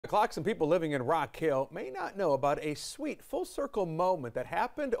Some people living in Rock Hill may not know about a sweet full circle moment that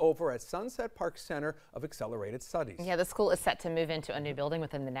happened over at Sunset Park Center of Accelerated Studies. Yeah, the school is set to move into a new building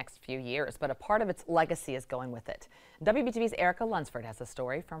within the next few years, but a part of its legacy is going with it. WBTV's Erica Lunsford has a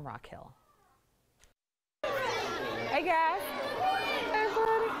story from Rock Hill. Hey guys. Hey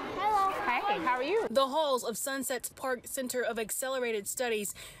everybody. Hello. Hey, how are you? The halls of Sunset Park Center of Accelerated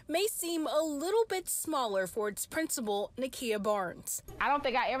Studies may seem a little bit smaller for its principal, Nakia Barnes. I don't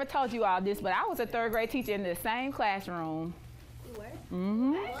think I ever told you all this, but I was a third grade teacher in the same classroom. You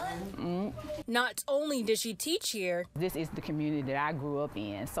were? Not only did she teach here, this is the community that I grew up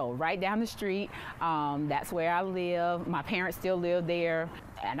in. So right down the street, that's where I live. My parents still live there,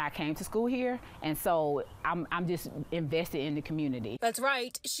 and I came to school here, and so I'm just invested in the community. That's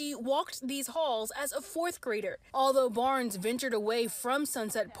right. She walked these halls as a fourth grader. Although Barnes ventured away from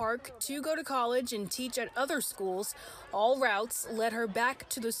Sunset Park to go to college and teach at other schools, all routes led her back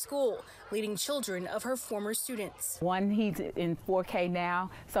to the school, leading children of her former students. One, he's in 4K now,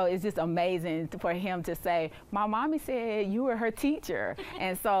 so it's just amazing for him to say, my mommy said you were her teacher.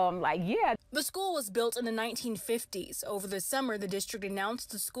 And so I'm like, yeah. The school was built in the 1950s. Over the summer, the district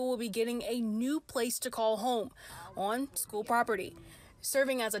announced the school will be getting a new place to call home on school property.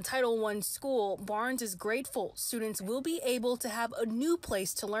 Serving as a Title I school, Barnes is grateful students will be able to have a new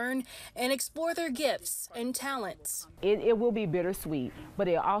place to learn and explore their gifts and talents. It will be bittersweet, but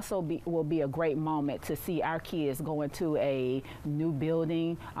it also will be a great moment to see our kids go into a new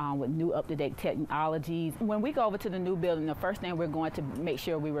building with new up-to-date technologies. When we go over to the new building, the first thing we're going to make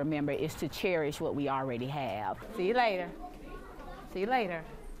sure we remember is to cherish what we already have. See you later. See you later.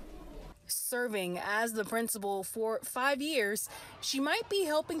 Serving as the principal for 5 years, she might be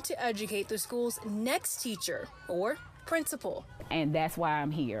helping to educate the school's next teacher or principal. And that's why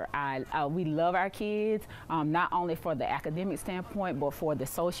I'm here. We love our kids, not only for the academic standpoint, but for the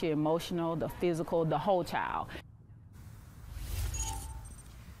social, emotional, the physical, the whole child.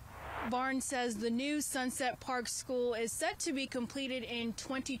 Barnes says the new Sunset Park School is set to be completed in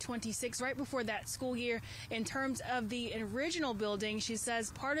 2026, right before that school year. In terms of the original building, she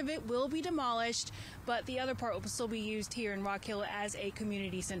says part of it will be demolished, but the other part will still be used here in Rock Hill as a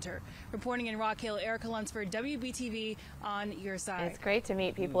community center. Reporting in Rock Hill, Erica Lunsford, WBTV on your side. It's great to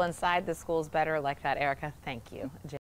meet people inside the schools better like that, Erica. Thank you.